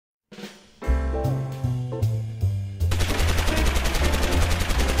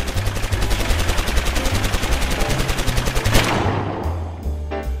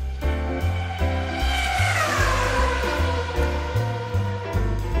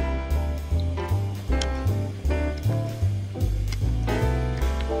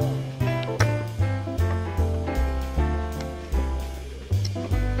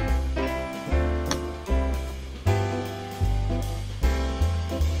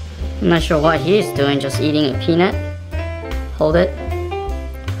I'm not sure what he's doing, just eating a peanut.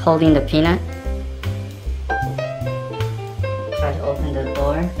 Holding the peanut. Try to open the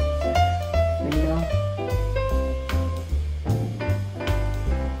door, window.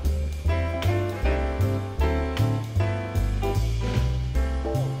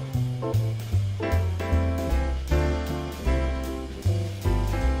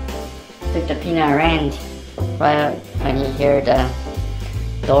 Took the peanut and ran right when he heard the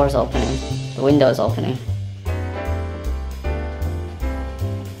doors opening, the windows opening.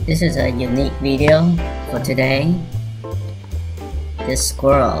 This is a unique video for today. This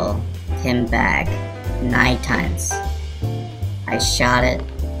squirrel came back 9 times. I shot it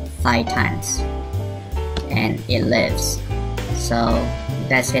 5 times and it lives. So you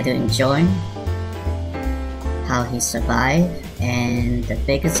guys get to enjoy how he survived. And the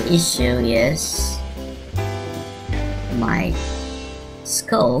biggest issue is my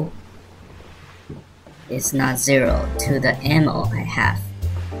scope is not 0 to the ammo I have.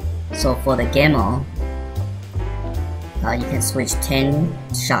 So for the ammo, you can switch 10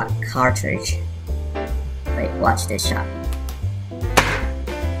 shot cartridge. Wait, watch this shot.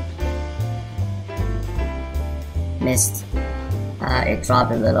 Missed. It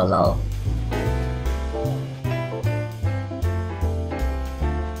dropped a little low.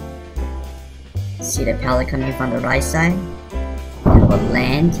 See the pellet coming from the right side? It will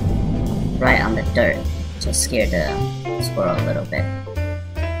land right on the dirt. Just scare the squirrel a little bit.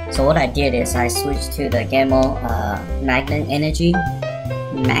 So what I did is I switched to the Gamma magnet energy,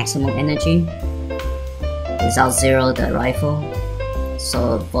 maximum energy. It's out 0 the rifle.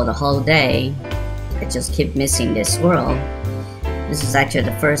 So for the whole day, I just keep missing this squirrel. This is actually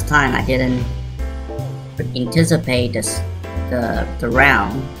the first time I didn't anticipate the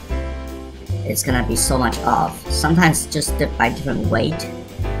round. It's gonna be so much off. Sometimes just by different weight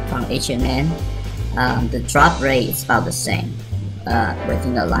from H&N. The drop rate is about the same.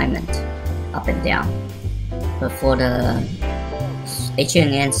 Within alignment, up and down. But for the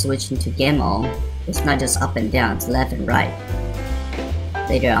H&N switching to Gamma, it's not just up and down, it's left and right.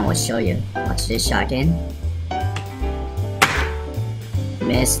 Later on, I will show you. Watch this shot again.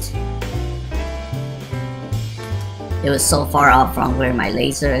 Missed. It was so far off from where my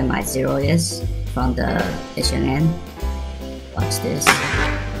laser and my 0 is from the H&N. Watch this.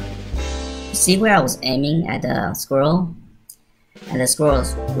 See where I was aiming at the squirrel? And the squirrel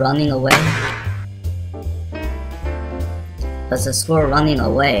is running away. But the squirrel running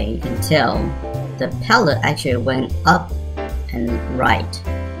away, you can tell the pellet actually went up and right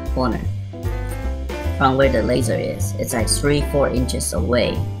corner from where the laser is. It's like 3-4 inches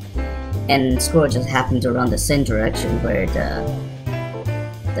away. And the squirrel just happened to run the same direction where the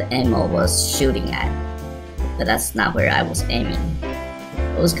ammo was shooting at. But that's not where I was aiming.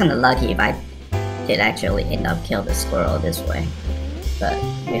 It was kind of lucky if I did actually end up kill the squirrel this way. But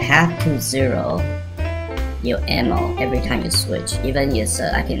you have to 0 your ammo every time you switch. Even if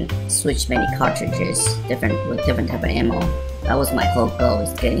I can switch many cartridges with different type of ammo. That was my whole goal,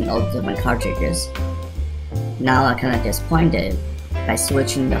 is getting all the different cartridges. Now I'm kind of disappointed by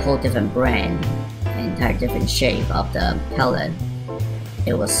switching the whole different brand, the entire different shape of the pellet.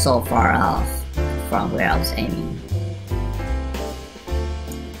 It was so far off from where I was aiming.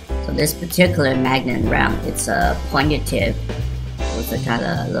 So this particular magnet round, it's a pointed tip with a kind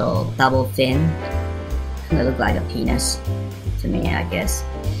of little double fin. It looked like a penis to me, I guess.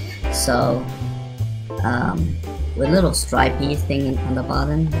 So with a little stripy thing on the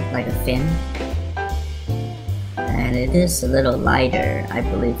bottom, like a fin. And it is a little lighter. I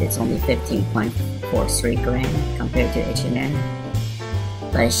believe it's only 15.43 gram compared to H&N.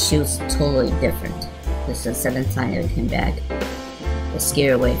 But it shoots totally different. This is the 7th time it came back. It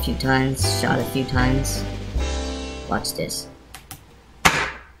scared away a few times, shot a few times. Watch this.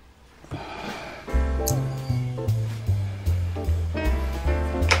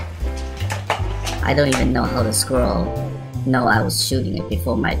 I don't even know how the squirrel know I was shooting it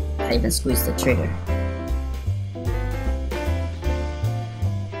before I even squeezed the trigger.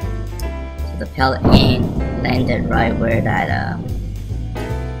 So the pellet landed right where that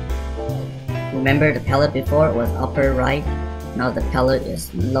remember the pellet before was upper right? Now the pellet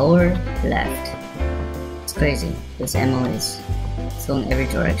is lower left. It's crazy. This ammo is going every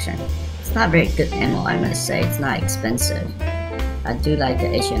direction. It's not very good ammo, I must say. It's not expensive. I do like the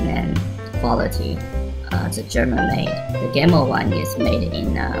H&N quality. It's a German made. The Gamma one is made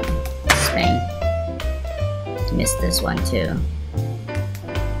in Spain. Missed this one too.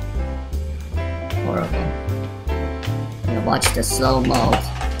 Horrible. I'm gonna watch the slow mode.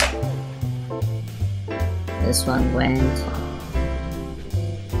 This one went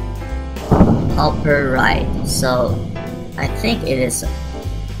upper right. So I think it is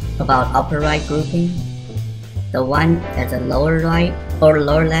about upper right grouping. The one at the lower right or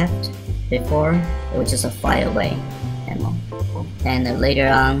lower left before, it was just a fly away ammo. And then later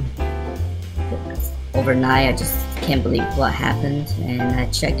on, overnight, I just can't believe what happened, and I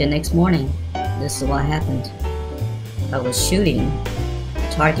checked the next morning. This is what happened. I was shooting,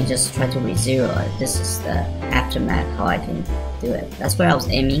 target just tried to re-zero it. This is the aftermath, how I can do it. That's where I was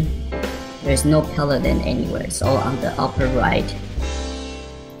aiming. There's no pellet in anywhere, it's all on the upper right.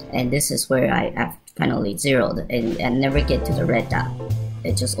 And this is where I finally zeroed, and never get to the red dot.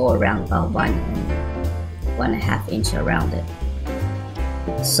 It's just all around about 1.5 inch around it.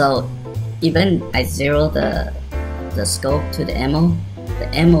 So even I zero the scope to the ammo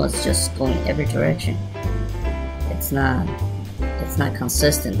is just going every direction. It's not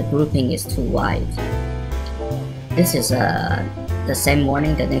consistent. The grouping is too wide. This is the same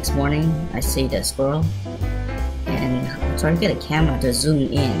morning. The next morning, I see the squirrel, and I try to get a camera to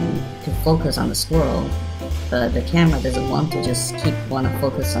zoom in to focus on the squirrel, but the camera doesn't want to just want to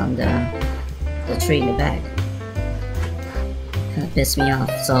focus on the tree in the back. Kind of pissed me off.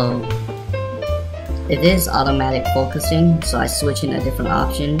 So it is automatic focusing, so I switch in a different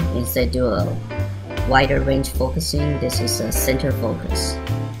option. Instead do a wider range focusing. This is a center focus,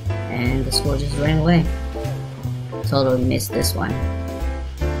 and the squirrel just ran away. Totally missed this one.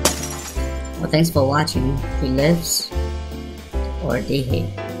 Well, thanks for watching. He lives or did he?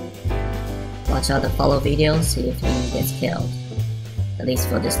 Watch out the follow videos, see if he gets killed. At least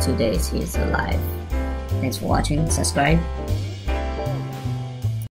for these 2 days he is alive. Thanks for watching, subscribe.